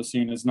exposure on the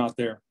scene is not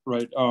there,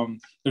 right?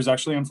 There's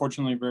actually,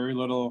 unfortunately, very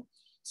little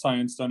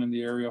science done in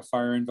the area of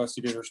fire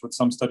investigators, with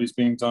some studies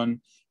being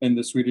done in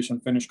the Swedish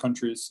and Finnish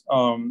countries.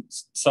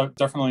 So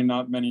definitely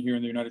not many here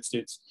in the United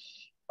States,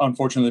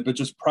 unfortunately, but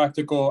just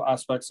practical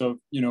aspects of,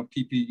 you know,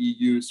 PPE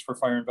use for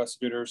fire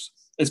investigators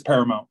is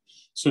paramount.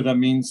 So that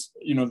means,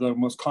 you know, the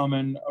most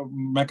common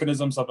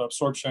mechanisms of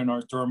absorption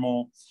are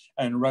dermal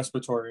and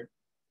respiratory.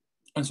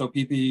 And so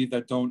PPE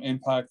that don't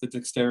impact the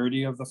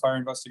dexterity of the fire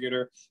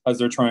investigator as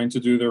they're trying to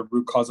do their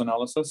root cause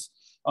analysis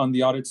on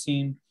the audit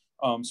scene.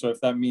 So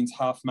if that means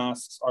half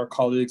masks, our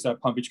colleagues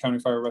at Palm Beach County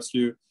Fire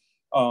Rescue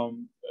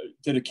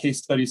did a case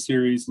study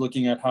series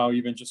looking at how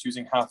even just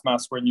using half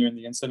masks when you're in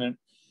the incident,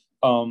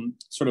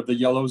 sort of the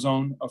yellow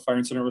zone of fire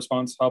incident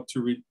response helped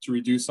to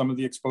reduce some of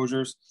the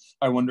exposures.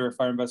 I wonder if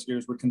fire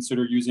investigators would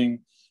consider using,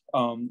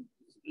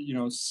 you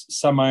know,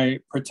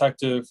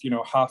 semi-protective, you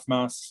know, half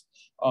masks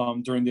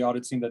during the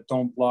audit scene that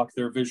don't block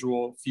their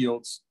visual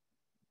fields,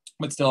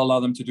 but still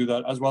allow them to do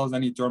that, as well as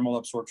any dermal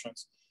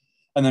absorptions.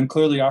 And then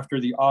clearly after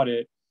the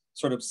audit,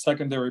 sort of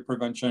secondary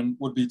prevention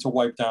would be to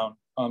wipe down.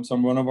 So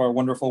one of our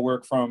wonderful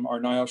work from our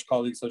NIOSH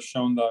colleagues has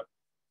shown that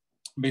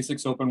basic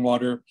soap and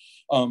water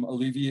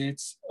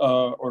alleviates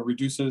or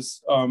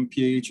reduces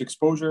pH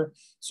exposure.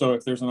 So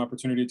if there's an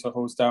opportunity to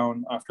hose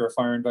down after a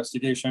fire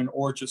investigation,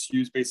 or just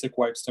use basic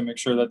wipes to make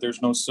sure that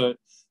there's no soot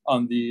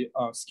on the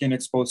skin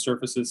exposed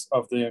surfaces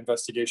of the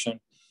investigation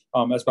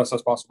as best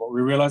as possible.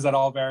 We realize that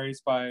all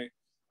varies by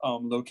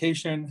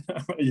location.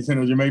 You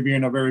know, you may be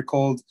in a very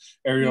cold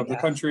area of the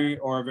country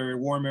or a very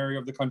warm area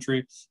of the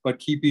country, but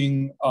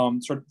keeping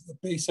sort of the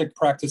basic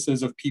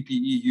practices of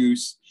PPE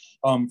use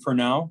for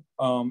now,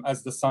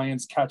 as the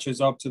science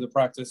catches up to the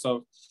practice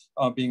of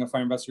being a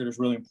fire investigator, is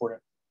really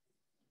important.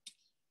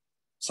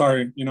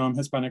 Sorry, you know, I'm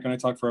Hispanic and I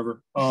talk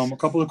forever. A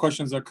couple of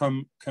questions that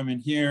come in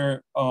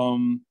here.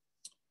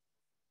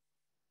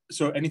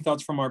 So any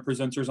thoughts from our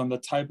presenters on the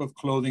type of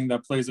clothing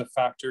that plays a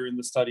factor in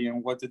the study,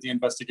 and what did the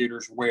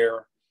investigators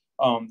wear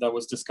that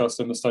was discussed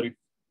in the study?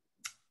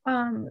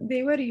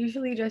 They would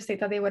usually just state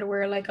that they would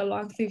wear like a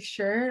long sleeve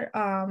shirt,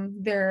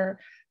 their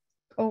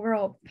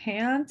overall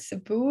pants,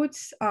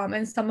 boots,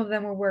 and some of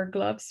them would wear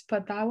gloves,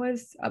 but that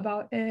was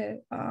about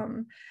it.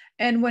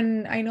 And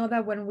when I know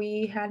that when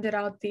we handed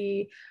out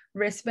the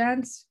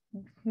wristbands,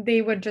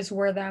 they would just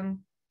wear them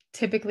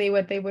typically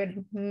what they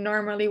would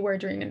normally wear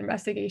during an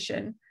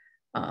investigation.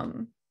 I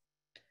don't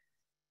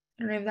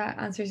know if that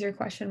answers your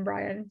question,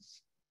 Brian.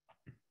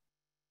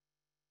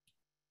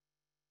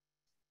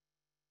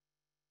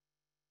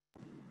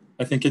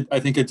 I think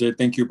it did.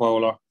 Thank you,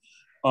 Paola.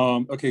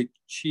 Okay,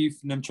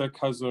 Chief Nemchek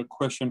has a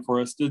question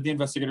for us. Did the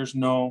investigators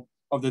know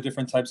of the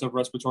different types of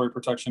respiratory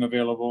protection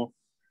available?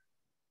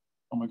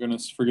 Oh my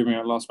goodness, forgive me,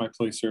 I lost my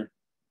place here.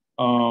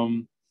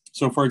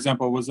 So for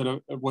example, was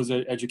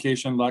it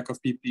education, lack of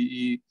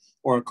PPE,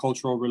 or a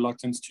cultural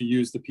reluctance to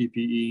use the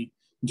PPE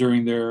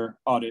during their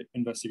audit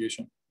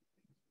investigation?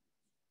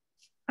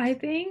 I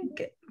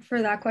think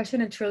for that question,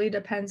 it truly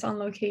depends on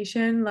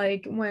location.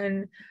 Like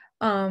when,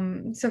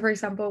 so for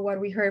example, what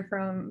we heard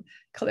from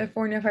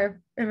California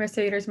fire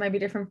investigators might be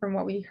different from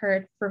what we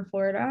heard from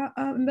Florida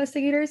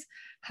investigators.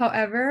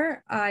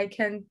 However, I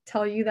can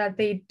tell you that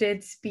they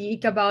did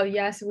speak about,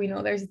 yes, we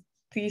know there's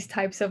these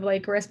types of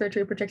like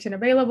respiratory protection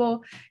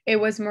available. It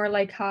was more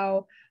like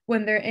how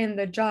when they're in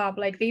the job,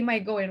 like they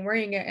might go in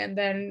wearing it and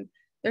then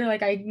they're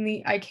like,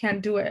 I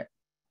can't do it.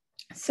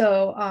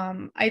 So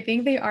I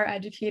think they are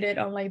educated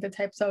on like the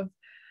types of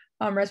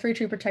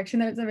respiratory protection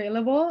that's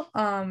available.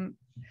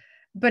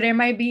 But it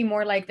might be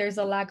more like there's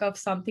a lack of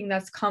something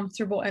that's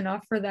comfortable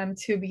enough for them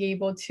to be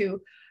able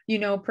to, you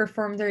know,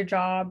 perform their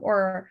job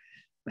or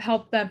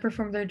help them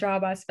perform their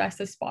job as best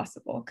as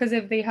possible. Because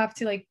if they have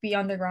to like be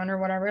on the ground or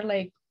whatever,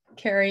 like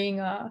carrying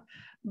a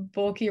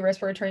bulky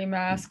respiratory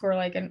mask or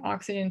like an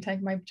oxygen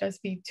tank might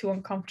just be too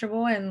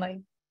uncomfortable. And like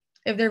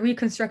if they're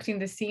reconstructing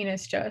the scene,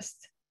 it's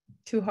just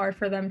too hard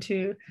for them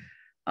to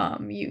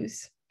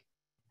use.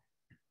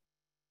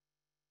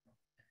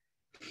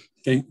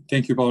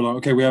 Thank you, Paola.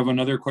 Okay, we have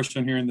another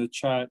question here in the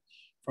chat.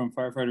 from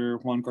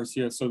firefighter Juan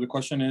Garcia. So the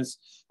question is,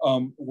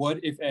 what,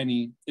 if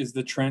any, is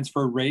the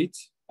transfer rate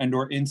and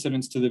or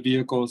incidence to the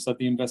vehicles that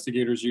the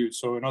investigators use?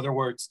 So in other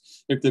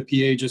words, if the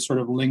PA just sort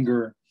of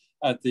linger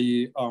at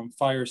the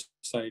fire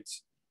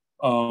sites,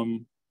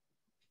 do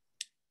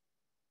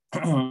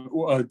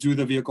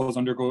the vehicles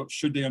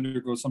should they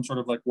undergo some sort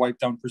of like wipe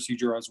down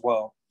procedure as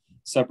well,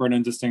 separate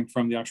and distinct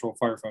from the actual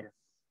firefighter?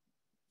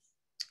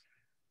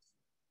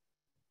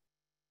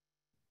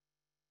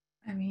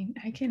 I mean,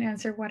 I can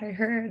answer what I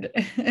heard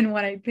and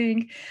what I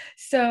think.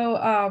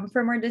 So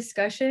from our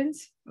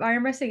discussions, fire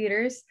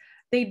investigators,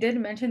 they did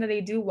mention that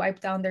they do wipe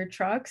down their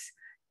trucks.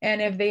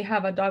 And if they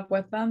have a dog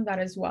with them, that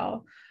as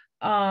well.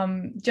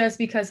 Just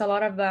because a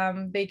lot of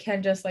them, they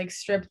can just like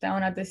strip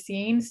down at the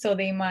scene. So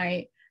they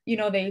might, you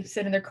know, they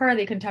sit in their car,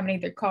 they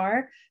contaminate their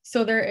car.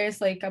 So there is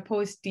like a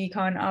post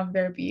decon of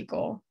their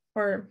vehicle,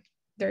 or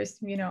there's,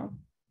 you know,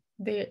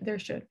 there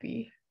should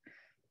be,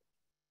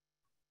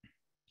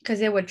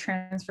 because it would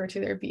transfer to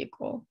their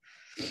vehicle.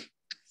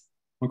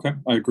 Okay,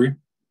 I agree.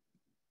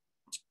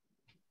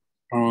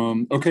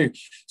 Okay,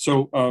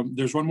 so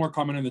there's one more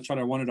comment in the chat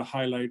I wanted to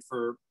highlight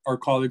for our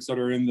colleagues that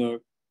are in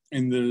the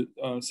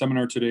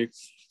seminar today.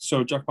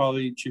 So Jeff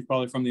Paola, Chief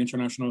Paola from the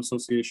International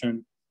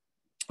Association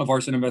of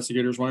Arson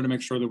Investigators, wanted to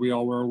make sure that we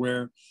all were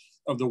aware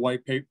of the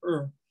white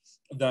paper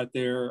that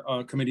their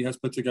committee has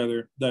put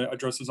together that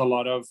addresses a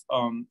lot of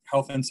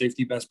health and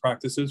safety best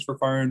practices for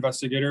fire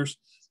investigators.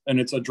 And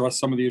it's addressed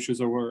some of the issues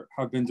that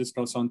have been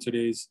discussed on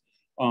today's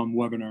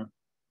webinar.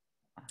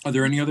 Are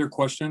there any other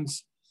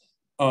questions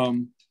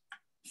from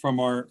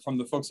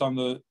the folks on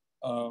the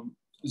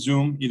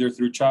Zoom, either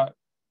through chat?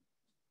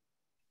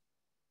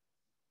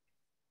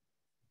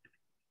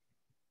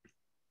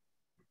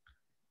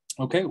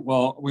 Okay,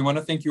 well, we want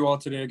to thank you all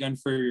today again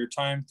for your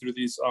time through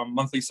these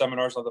monthly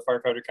seminars on the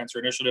Firefighter Cancer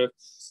Initiative.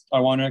 I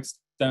want to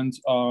extend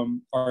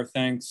our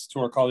thanks to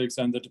our colleagues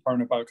in the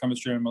Department of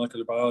Biochemistry and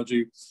Molecular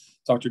Biology,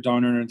 Dr.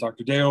 Donner and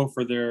Dr. Deo,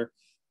 for their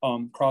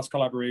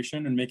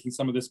cross-collaboration and making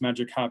some of this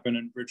magic happen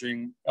and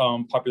bridging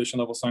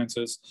population-level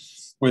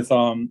sciences with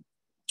our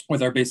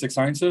basic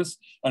sciences.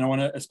 And I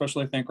want to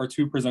especially thank our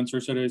two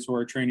presenters today, who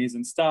are trainees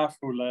and staff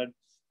who led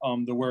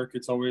the work.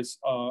 It's always,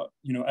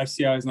 you know,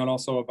 FCI is not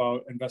also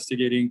about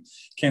investigating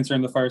cancer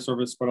in the fire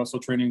service, but also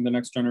training the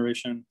next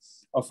generation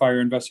of fire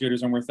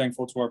investigators. And we're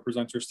thankful to our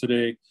presenters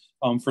today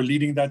for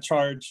leading that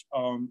charge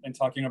and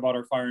talking about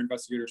our fire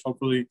investigators.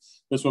 Hopefully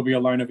this will be a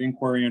line of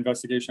inquiry and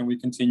investigation we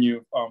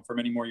continue for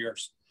many more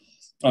years.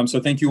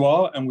 So thank you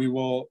all, and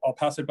I'll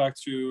pass it back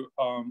to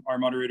our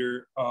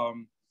moderator,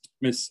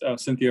 Ms.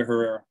 Cynthia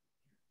Herrera.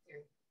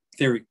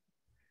 Theory.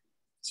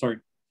 Sorry.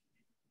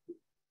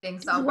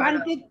 Thanks,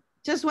 Alberto.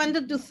 Just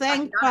wanted to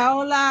thank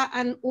Paola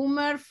and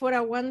Umer for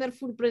a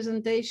wonderful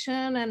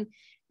presentation. And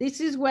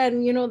this is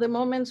when, you know, the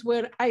moments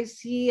where I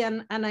see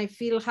and I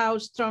feel how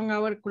strong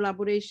our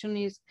collaboration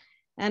is.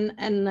 And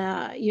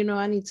you know,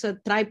 and it's a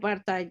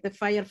tripartite, the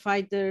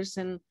firefighters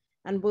and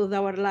both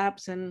our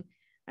labs. And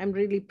I'm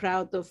really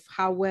proud of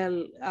how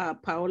well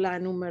Paola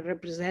and Umer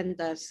represent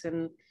us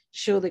and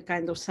show the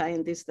kind of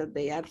scientists that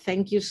they are.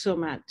 Thank you so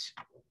much.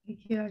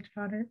 Thank you, Dr.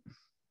 Potter.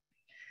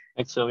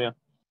 Thanks, Sylvia.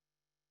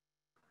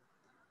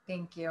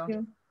 Thank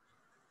you.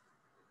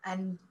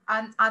 And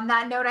on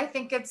that note, I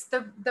think it's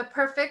the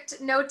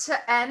perfect note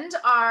to end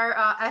our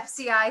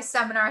FCI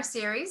seminar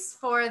series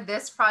for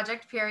this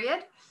project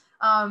period.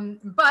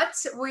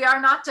 But we are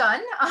not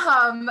done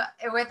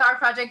with our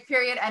project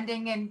period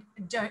ending in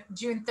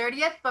June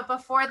 30th. But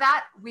before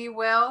that, we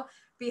will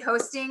be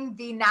hosting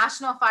the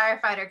National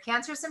Firefighter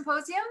Cancer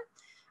Symposium,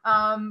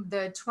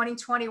 the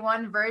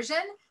 2021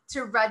 version.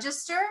 To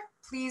register,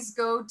 please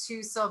go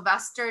to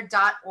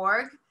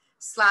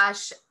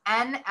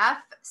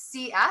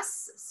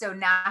sylvester.org/NFCS, so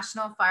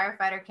National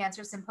Firefighter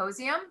Cancer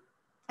Symposium.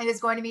 It is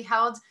going to be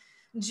held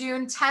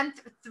June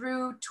 10th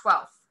through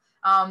 12th.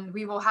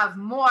 We will have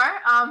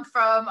more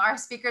from our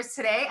speakers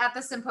today at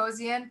the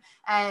symposium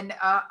and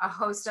a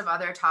host of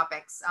other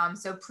topics.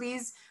 So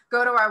please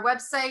go to our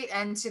website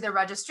and to the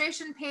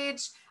registration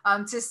page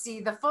to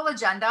see the full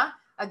agenda.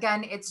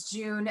 Again, it's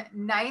June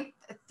 9th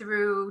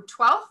through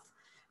 12th.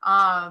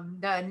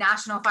 The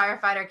National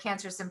Firefighter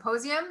Cancer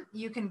Symposium.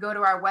 You can go to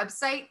our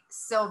website,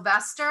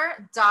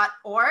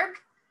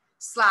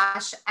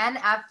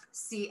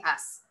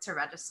 sylvester.org/NFCS to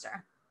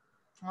register.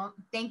 Well,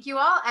 thank you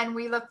all, and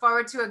we look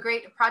forward to a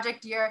great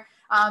project year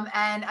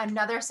and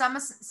another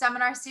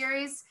seminar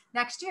series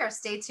next year.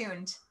 Stay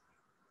tuned.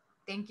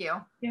 Thank you.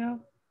 Yeah.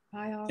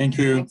 Bye all. Thank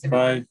you. Thanks,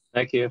 bye.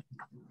 Thank you.